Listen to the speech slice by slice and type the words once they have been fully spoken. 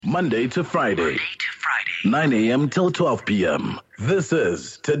Monday to Friday. 9 a.m. till 12 p.m. This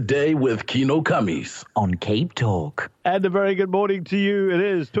is Today with Kino Kamis on Cape Talk. And a very good morning to you. It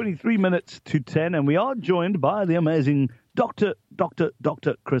is 23 minutes to 10, and we are joined by the amazing Dr.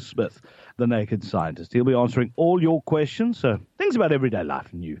 Chris Smith, the Naked Scientist. He'll be answering all your questions, so things about everyday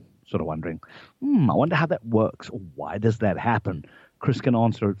life, and you sort of wondering, I wonder how that works, or why does that happen? Chris can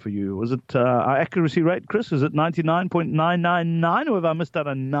answer it for you. Was it our accuracy rate, Chris? Is it 99.999, or have I missed out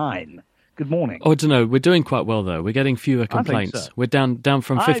a 9? Good morning. Oh, I don't know. We're doing quite well, though. We're getting fewer complaints. So. We're down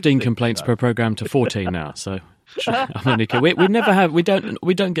from 15 complaints per program to 14 now. So I'm only kidding. We never have. We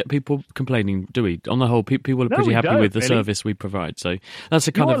don't get people complaining, do we? On the whole, people are pretty happy with the service we provide. So that's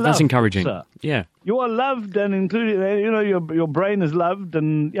that's encouraging. Sir. Yeah. You are loved and included. Your brain is loved,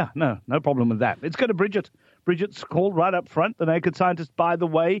 and no problem with that. Let's go to Bridget. Bridget's called right up front, the Naked Scientist. By the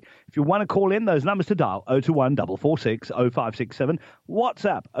way, if you want to call in, those numbers to dial: 021 446 0567,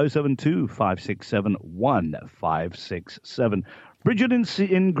 WhatsApp 072 567 1567. Bridget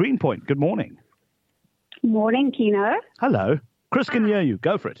in Greenpoint. Good morning. Morning, Kino. Hello. Chris can hear you.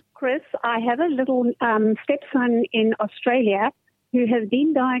 Go for it. Chris, I have a little stepson in Australia who has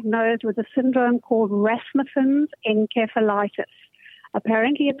been diagnosed with a syndrome called Rasmussen's encephalitis.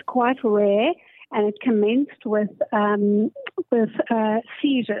 Apparently, it's quite rare, and it commenced with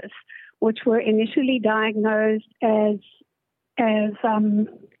seizures, which were initially diagnosed as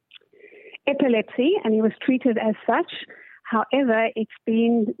epilepsy, and he was treated as such. However, it's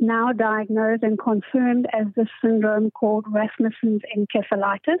been now diagnosed and confirmed as the syndrome called Rasmussen's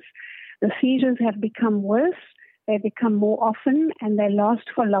encephalitis. The seizures have become worse, they become more often, and they last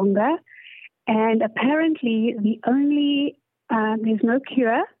for longer. And apparently, there's no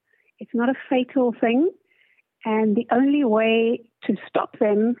cure. It's not a fatal thing. And the only way to stop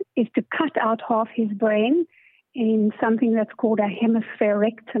them is to cut out half his brain in something that's called a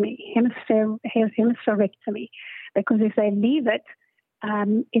hemispherectomy. Hemispherectomy. Because if they leave it,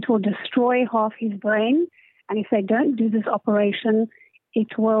 it will destroy half his brain. And if they don't do this operation,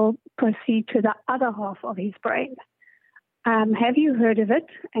 it will proceed to the other half of his brain. Have you heard of it?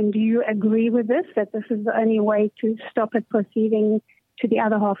 And do you agree with this, that this is the only way to stop it proceeding to the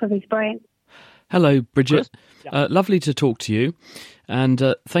other half of his brain? Hello, Bridget. Lovely to talk to you. And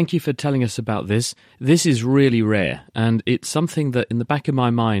thank you for telling us about this. This is really rare. And it's something that in the back of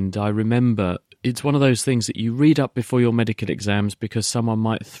my mind, I remember. It's one of those things that you read up before your medical exams because someone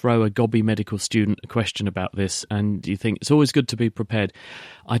might throw a gobby medical student a question about this, and you think it's always good to be prepared.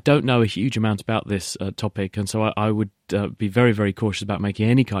 I don't know a huge amount about this topic, and so I would be very, very cautious about making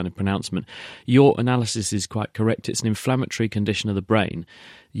any kind of pronouncement. Your analysis is quite correct. It's an inflammatory condition of the brain.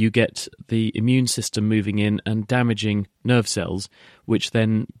 You get the immune system moving in and damaging nerve cells, which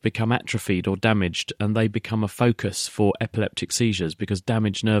then become atrophied or damaged, and they become a focus for epileptic seizures because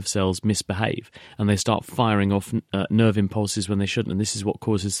damaged nerve cells misbehave and they start firing off nerve impulses when they shouldn't, and this is what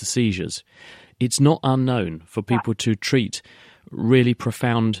causes the seizures. It's not unknown for people to treat really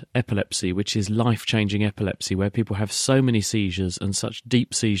profound epilepsy, which is life-changing epilepsy, where people have so many seizures and such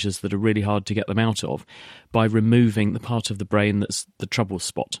deep seizures that are really hard to get them out of, by removing the part of the brain that's the trouble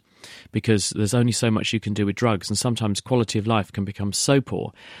spot. Because there's only so much you can do with drugs, and sometimes quality of life can become so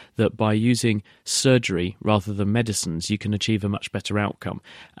poor that by using surgery rather than medicines, you can achieve a much better outcome.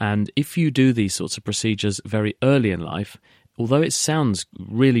 And if you do these sorts of procedures very early in life, although it sounds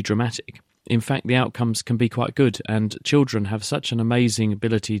really dramatic, in fact, the outcomes can be quite good, and children have such an amazing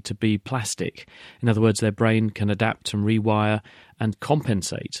ability to be plastic. In other words, their brain can adapt and rewire and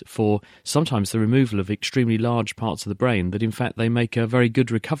compensate for sometimes the removal of extremely large parts of the brain that, in fact, they make a very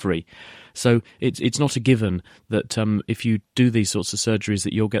good recovery. So it's not a given that if you do these sorts of surgeries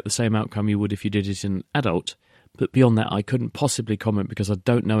that you'll get the same outcome you would if you did it in an adult. But beyond that, I couldn't possibly comment because I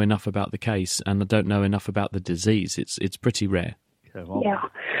don't know enough about the case and I don't know enough about the disease. It's pretty rare. Yeah.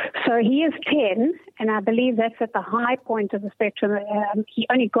 So he is 10, and I believe that's at the high point of the spectrum. He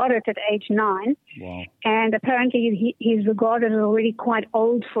only got it at age 9. Wow. And apparently he's regarded as already quite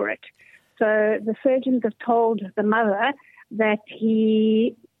old for it. So the surgeons have told the mother that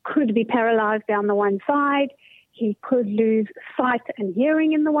he could be paralyzed down the one side, he could lose sight and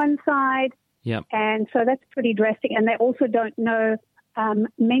hearing in the one side. Yep. And so that's pretty drastic. And they also don't know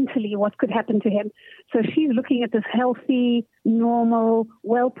mentally what could happen to him. So she's looking at this healthy, normal,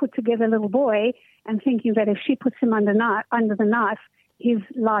 well-put-together little boy and thinking that if she puts him under the knife, his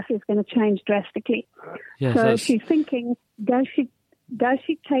life is going to change drastically. Yes, so she's thinking, does she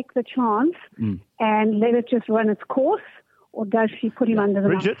take the chance and let it just run its course, or does she put him under the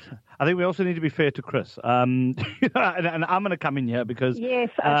Bridget, knife? I think we also need to be fair to Chris. And I'm going to come in here because, yes,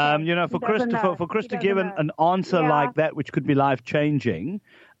 okay. for Chris to give an answer like that, which could be life-changing,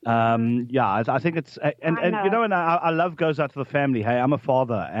 I think it's and our love goes out to the family. Hey, I'm a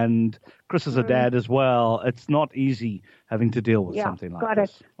father, and Chris is a dad as well. It's not easy having to deal with something like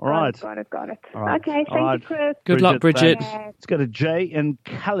this. All right. Got it. All right. Okay, thank you, Chris. Good luck, Bridget. Let's go to Jay in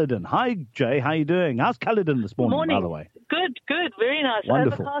Caledon. Hi, Jay. How you doing? How's Caledon this morning, by the way? Good. Very nice.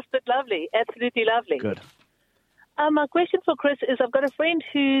 Wonderful. Overcast, but lovely. Absolutely lovely. Good. My question for Chris is, I've got a friend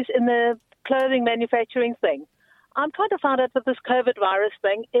who's in the clothing manufacturing thing. I'm trying to find out with this COVID virus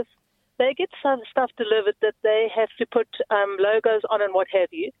thing, if they get some stuff delivered that they have to put logos on and what have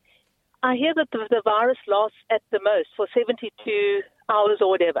you. I hear that the virus lasts at the most for 72 hours or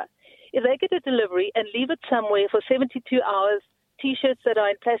whatever. If they get a delivery and leave it somewhere for 72 hours, T-shirts that are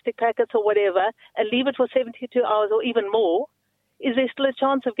in plastic packets or whatever, and leave it for 72 hours or even more, is there still a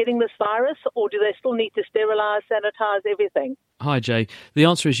chance of getting this virus, or do they still need to sterilize, sanitize everything? Hi, Jay. The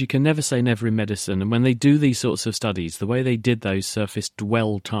answer is you can never say never in medicine. And when they do these sorts of studies, the way they did those surface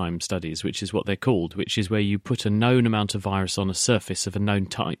dwell time studies, which is what they're called, which is where you put a known amount of virus on a surface of a known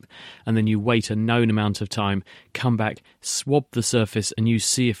type, and then you wait a known amount of time, come back, swab the surface, and you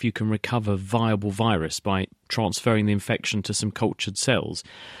see if you can recover viable virus by transferring the infection to some cultured cells.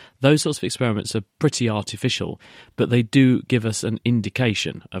 Those sorts of experiments are pretty artificial, but they do give us an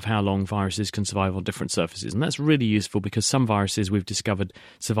indication of how long viruses can survive on different surfaces. And that's really useful because some viruses we've discovered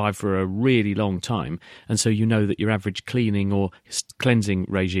survive for a really long time. And so you know that your average cleaning or cleansing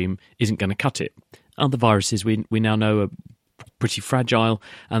regime isn't going to cut it. Other viruses we now know are pretty fragile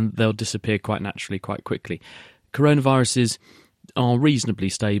and they'll disappear quite naturally, quite quickly. Coronaviruses are reasonably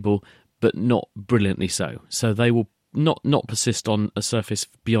stable, but not brilliantly so. So they will not persist on a surface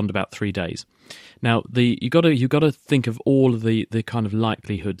beyond about 3 days. Now, you got to think of all of the kind of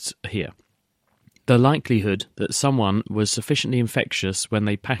likelihoods here. The likelihood that someone was sufficiently infectious when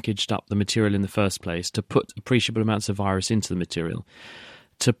they packaged up the material in the first place to put appreciable amounts of virus into the material,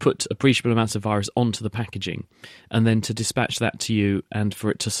 to put appreciable amounts of virus onto the packaging, and then to dispatch that to you, and for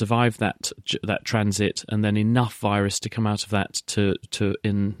it to survive that transit, and then enough virus to come out of that to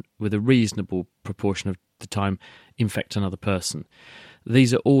with a reasonable proportion of the time infect another person.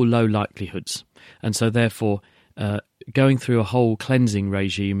 These are all low likelihoods, and so therefore going through a whole cleansing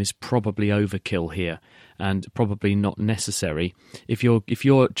regime is probably overkill here and probably not necessary. If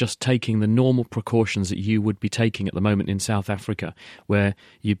you're just taking the normal precautions that you would be taking at the moment in South Africa, where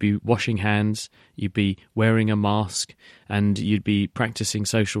you'd be washing hands, you'd be wearing a mask, and you'd be practicing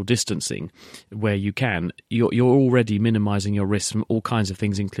social distancing where you can, you're already minimising your risk from all kinds of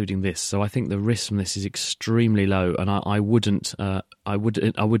things, including this. So I think the risk from this is extremely low, and I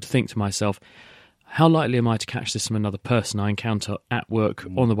would think to myself, how likely am I to catch this from another person I encounter at work,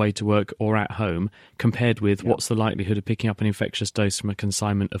 on the way to work, or at home, compared with what's the likelihood of picking up an infectious dose from a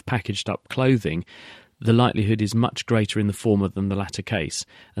consignment of packaged up clothing? The likelihood is much greater in the former than the latter case,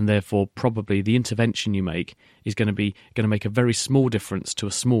 and therefore probably the intervention you make is going to make a very small difference to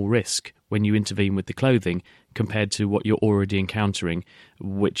a small risk when you intervene with the clothing compared to what you're already encountering,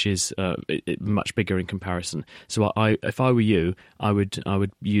 which is much bigger in comparison. So if I were you, I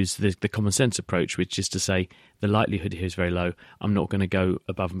would use the common sense approach, which is to say the likelihood here is very low. I'm not going to go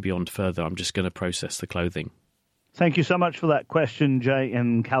above and beyond further. I'm just going to process the clothing. Thank you so much for that question, Jay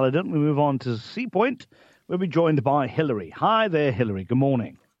in Caledon. We move on to Sea Point. We'll be joined by Hillary. Hi there, Hillary. Good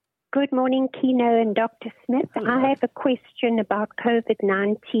morning. Good morning, Kino and Dr. Smith. I have a question about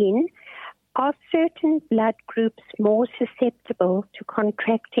COVID-19. Are certain blood groups more susceptible to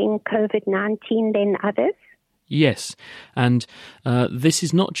contracting COVID-19 than others? Yes, and this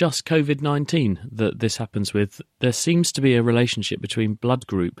is not just COVID-19 that this happens with. There seems to be a relationship between blood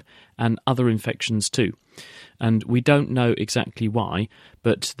group and other infections too. And we don't know exactly why,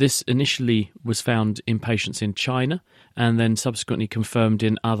 but this initially was found in patients in China and then subsequently confirmed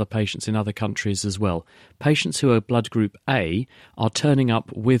in other patients in other countries as well. Patients who are blood group A are turning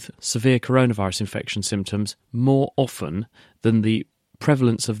up with severe coronavirus infection symptoms more often than the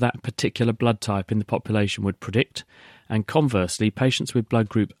prevalence of that particular blood type in the population would predict, and conversely, patients with blood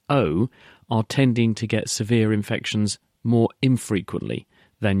group O are tending to get severe infections more infrequently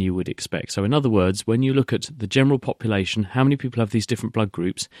than you would expect. So in other words, when you look at the general population, how many people have these different blood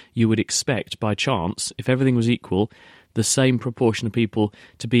groups, you would expect by chance, if everything was equal, the same proportion of people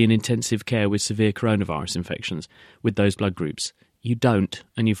to be in intensive care with severe coronavirus infections with those blood groups. You don't,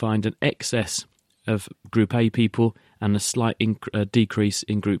 and you find an excess of group A people and a slight decrease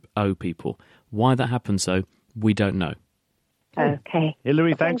in group O people. Why that happens, though, we don't know. Okay.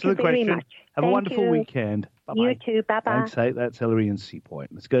 Hillary, thanks for the question. Have a wonderful you. weekend. Bye-bye. You too. Bye-bye. Thanks, hey. That's Hillary in Sea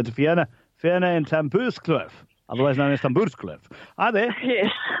Point. Let's go to Fiona. Fiona in Tamburskloof. otherwise known as Tamburskloof. Hi there.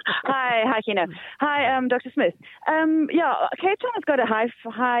 Yes. Hi, Kino. Hi, Dr. Smith. Cape Town has got a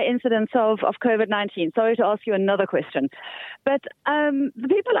high incidence of COVID-19. Sorry to ask you another question. But the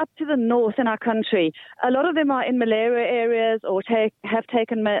people up to the north in our country, a lot of them are in malaria areas or have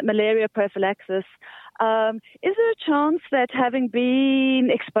taken malaria prophylaxis. Is there a chance that having been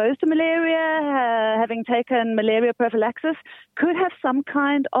exposed to malaria, having taken malaria prophylaxis, could have some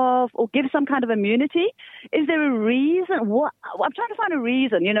kind of, or give some kind of immunity? Is there a reason? I'm trying to find a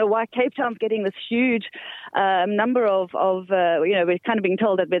reason, why Cape Town's getting this huge number of we're kind of being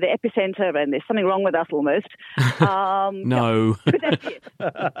told that we're the epicenter and there's something wrong with us almost. No. Could that be it?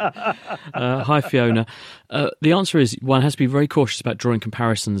 Hi, Fiona. The answer is one has to be very cautious about drawing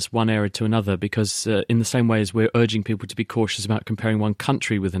comparisons one area to another because in the same way as we're urging people to be cautious about comparing one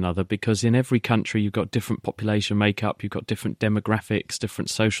country with another, because in every country you've got different population makeup, you've got different demographics, different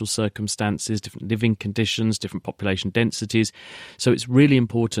social circumstances, different living conditions, different population densities. So it's really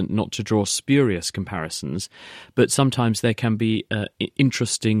important not to draw spurious comparisons, but sometimes there can be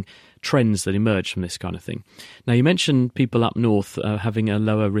interesting trends that emerge from this kind of thing. Now, you mentioned people up north having a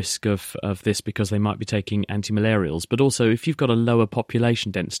lower risk of this because they might be taking anti-malarials, but also if you've got a lower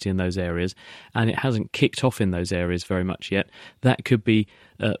population density in those areas and it hasn't kicked off in those areas very much yet, that could be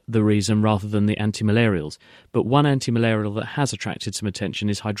the reason rather than the anti-malarials. But one anti-malarial that has attracted some attention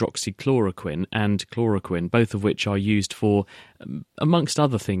is hydroxychloroquine and chloroquine, both of which are used for, amongst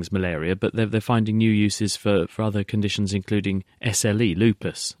other things, malaria, but they're finding new uses for other conditions, including SLE,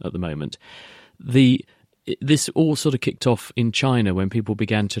 lupus, at the moment. This all sort of kicked off in China when people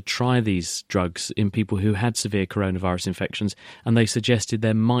began to try these drugs in people who had severe coronavirus infections, and they suggested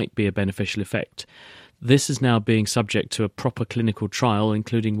there might be a beneficial effect. This is now being subject to a proper clinical trial,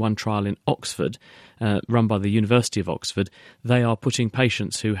 including one trial in Oxford, run by the University of Oxford. They are putting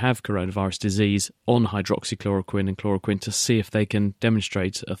patients who have coronavirus disease on hydroxychloroquine and chloroquine to see if they can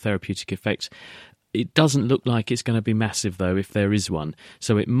demonstrate a therapeutic effect. It doesn't look like it's going to be massive, though, if there is one.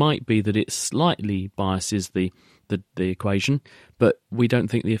 So it might be that it slightly biases the equation, but we don't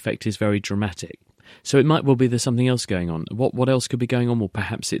think the effect is very dramatic. So it might well be there's something else going on. What else could be going on? Well,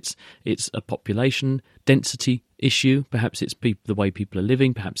 perhaps it's a population density issue. Perhaps it's the way people are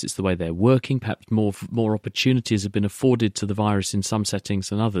living. Perhaps it's the way they're working. Perhaps more opportunities have been afforded to the virus in some settings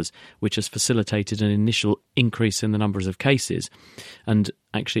than others, which has facilitated an initial increase in the numbers of cases. And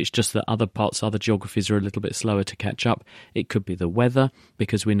actually, it's just that other geographies are a little bit slower to catch up. It could be the weather,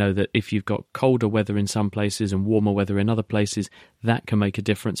 because we know that if you've got colder weather in some places and warmer weather in other places, that can make a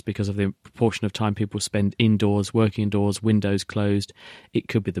difference because of the proportion of time people spend indoors, working indoors, windows closed. It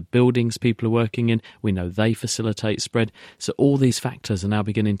could be the buildings people are working in. We know they facilitate spread. So all these factors are now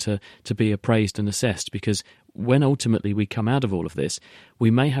beginning to be appraised and assessed, because when ultimately we come out of all of this,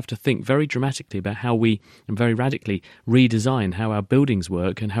 we may have to think very dramatically about how we, and very radically, redesign how our buildings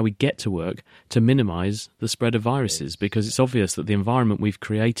work and how we get to work to minimise the spread of viruses, because it's obvious that the environment we've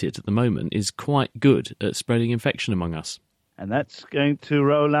created at the moment is quite good at spreading infection among us. And that's going to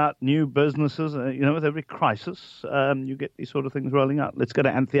roll out new businesses. With every crisis, you get these sort of things rolling out. Let's go to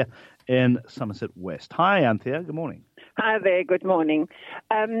Anthea in Somerset West. Hi, Anthea. Good morning. Hi there. Good morning.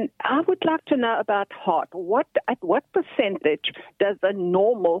 I would like to know about heart. At what percentage does a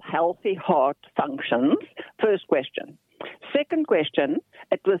normal, healthy heart functions? First question. Second question,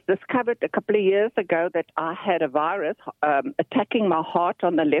 it was discovered a couple of years ago that I had a virus attacking my heart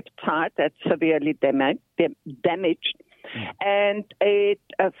on the left side that's severely damaged. And it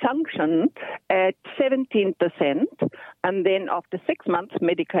functioned at 17%, and then after 6 months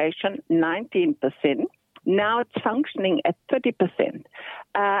medication, 19%. Now it's functioning at 30%.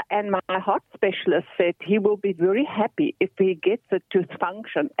 And my heart specialist said he will be very happy if he gets it to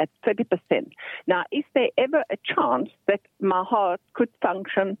function at 30%. Now, is there ever a chance that my heart could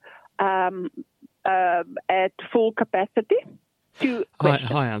function at full capacity?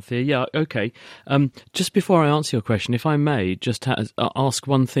 Hi, Anthea. Yeah, okay. Just before I answer your question, if I may, just ask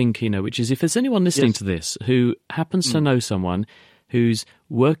one thing, Kino, which is if there's anyone listening to this who happens to know someone who's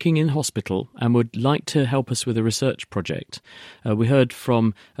working in hospital and would like to help us with a research project. We heard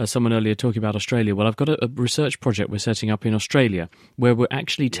from someone earlier talking about Australia. Well, I've got a research project we're setting up in Australia where we're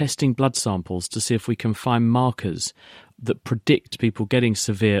actually testing blood samples to see if we can find markers that predict people getting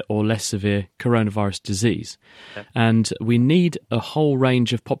severe or less severe coronavirus disease. Okay. And we need a whole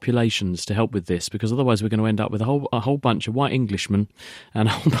range of populations to help with this, because otherwise we're going to end up with a whole bunch of white Englishmen and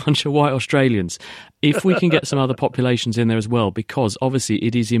a whole bunch of white Australians. If we can get some other populations in there as well, because obviously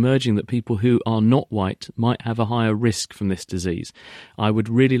it is emerging that people who are not white might have a higher risk from this disease. I would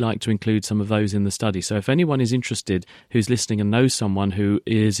really like to include some of those in the study. So if anyone is interested who's listening and knows someone who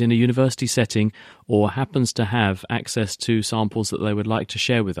is in a university setting or happens to have access to samples that they would like to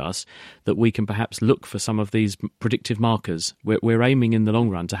share with us, that we can perhaps look for some of these predictive markers. We're aiming in the long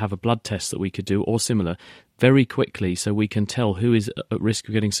run to have a blood test that we could do or similar very quickly so we can tell who is at risk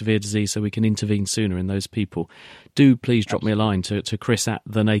of getting severe disease so we can intervene sooner in those people. Do please drop me a line to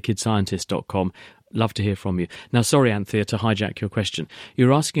chris@thenakedscientist.com. Love to hear from you. Now, sorry, Anthea, to hijack your question.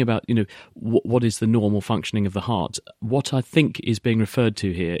 You're asking about, what is the normal functioning of the heart. What I think is being referred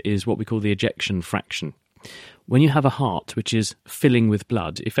to here is what we call the ejection fraction. When you have a heart which is filling with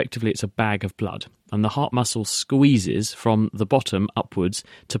blood, effectively it's a bag of blood, and the heart muscle squeezes from the bottom upwards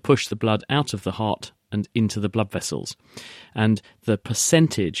to push the blood out of the heart and into the blood vessels. And the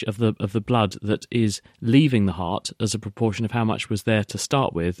percentage of the blood that is leaving the heart as a proportion of how much was there to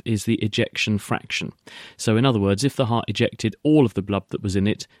start with is the ejection fraction. So in other words, if the heart ejected all of the blood that was in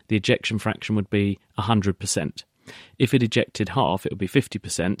it, the ejection fraction would be 100%. If it ejected half, it would be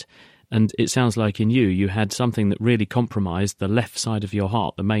 50%. And it sounds like in you had something that really compromised the left side of your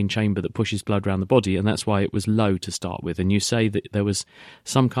heart, the main chamber that pushes blood around the body, and that's why it was low to start with. And you say that there was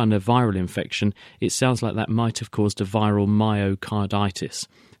some kind of viral infection. It sounds like that might have caused a viral myocarditis.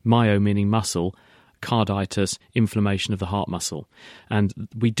 Myo meaning muscle, carditis, inflammation of the heart muscle. And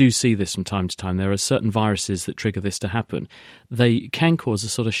we do see this from time to time. There are certain viruses that trigger this to happen. They can cause a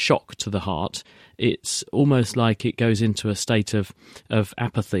sort of shock to the heart. It's almost like it goes into a state of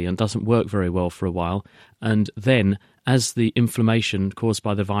apathy and doesn't work very well for a while. And then as the inflammation caused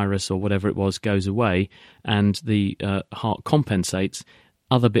by the virus or whatever it was goes away and the heart compensates,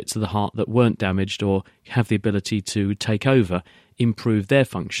 other bits of the heart that weren't damaged or have the ability to take over improve their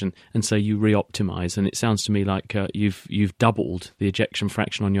function, and so you re-optimize. And it sounds to me like you've doubled the ejection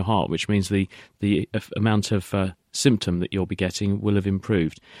fraction on your heart, which means the amount of symptom that you'll be getting will have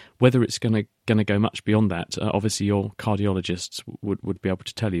improved. Whether it's going to go much beyond that, obviously your cardiologists would be able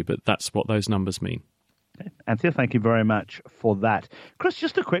to tell you, but that's what those numbers mean. Anthea, thank you very much for that. Chris,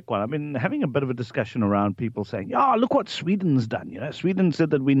 just a quick one. I've been having a bit of a discussion around people saying, look what Sweden's done. Sweden said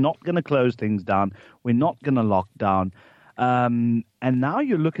that we're not going to close things down. We're not going to lock down. And now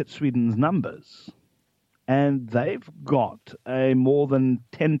you look at Sweden's numbers, and they've got a more than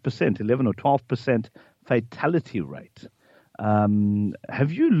 10%, 11 or 12% fatality rate.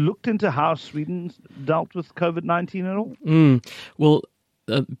 Have you looked into how Sweden's dealt with COVID-19 at all? Well,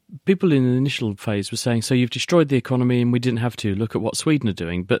 people in the initial phase were saying, so you've destroyed the economy and we didn't have to. Look at what Sweden are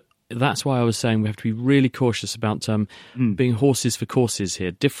doing. But that's why I was saying we have to be really cautious about being horses for courses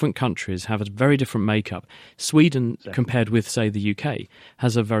here. Different countries have a very different makeup. Sweden, compared with, say, the UK,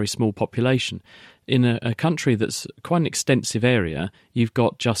 has a very small population. In a country that's quite an extensive area, you've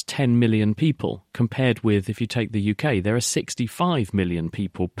got just 10 million people, compared with, if you take the UK, there are 65 million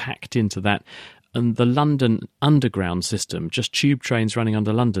people packed into that. And the London Underground system, just tube trains running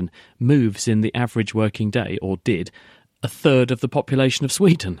under London, moves in the average working day, or did, a third of the population of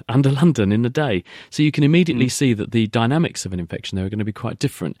Sweden under London in a day. So you can immediately see that the dynamics of an infection there are going to be quite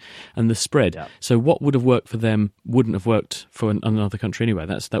different, and the spread. Yeah. So what would have worked for them wouldn't have worked for another country anyway.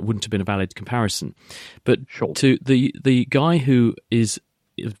 That wouldn't have been a valid comparison. But to the guy who is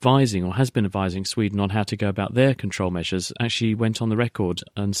advising or has been advising Sweden on how to go about their control measures actually went on the record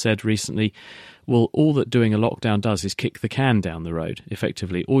and said recently, well, all that doing a lockdown does is kick the can down the road,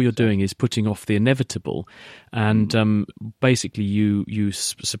 effectively. All you're doing is putting off the inevitable, and basically you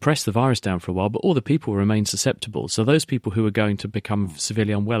suppress the virus down for a while, but all the people remain susceptible. So those people who are going to become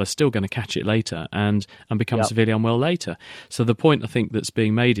severely unwell are still going to catch it later and become severely unwell later. So the point I think that's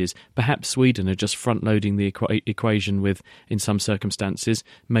being made is perhaps Sweden are just front-loading the equation with, in some circumstances,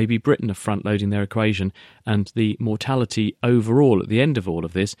 maybe Britain are front-loading their equation, and the mortality overall at the end of all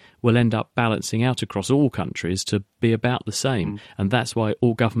of this will end up balancing out across all countries to be about the same. And that's why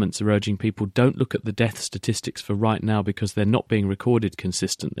all governments are urging people, don't look at the death statistics for right now because they're not being recorded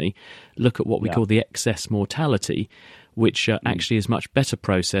consistently. Look at what we call the excess mortality, which actually is much better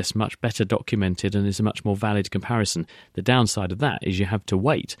processed, much better documented, and is a much more valid comparison. The downside of that is you have to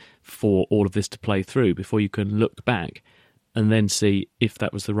wait for all of this to play through before you can look back and then see if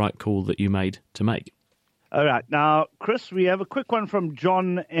that was the right call that you made to make. All right. Now, Chris, we have a quick one from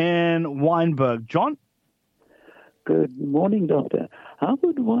John in Wynberg. John? Good morning, Doctor. How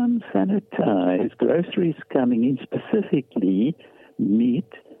would one sanitize groceries coming in, specifically meat,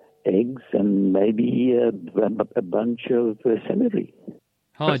 eggs, and maybe a bunch of celery?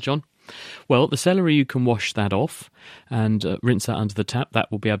 Hi, John. Well, the celery, you can wash that off and rinse that under the tap. That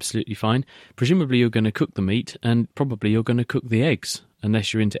will be absolutely fine. Presumably you're going to cook the meat, and probably you're going to cook the eggs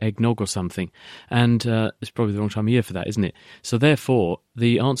unless you're into eggnog or something. And it's probably the wrong time of year for that, isn't it? So therefore,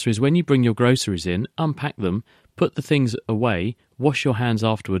 the answer is when you bring your groceries in, unpack them, put the things away, wash your hands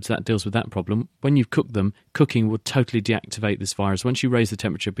afterwards. That deals with that problem. When you've cooked them, cooking will totally deactivate this virus. Once you raise the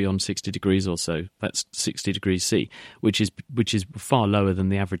temperature beyond 60 degrees or so, that's 60 degrees C, which is far lower than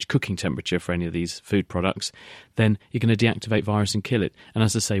the average cooking temperature for any of these food products, then you're going to deactivate virus and kill it. And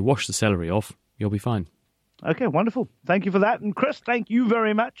as I say, wash the celery off, you'll be fine. Okay, wonderful. Thank you for that. And Chris, thank you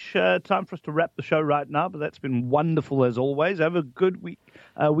very much. Time for us to wrap the show right now, but that's been wonderful as always. Have a good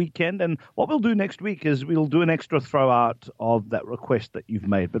weekend. And what we'll do next week is we'll do an extra throw out of that request that you've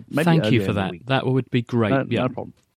made. But maybe thank you for that. That would be great. No problem.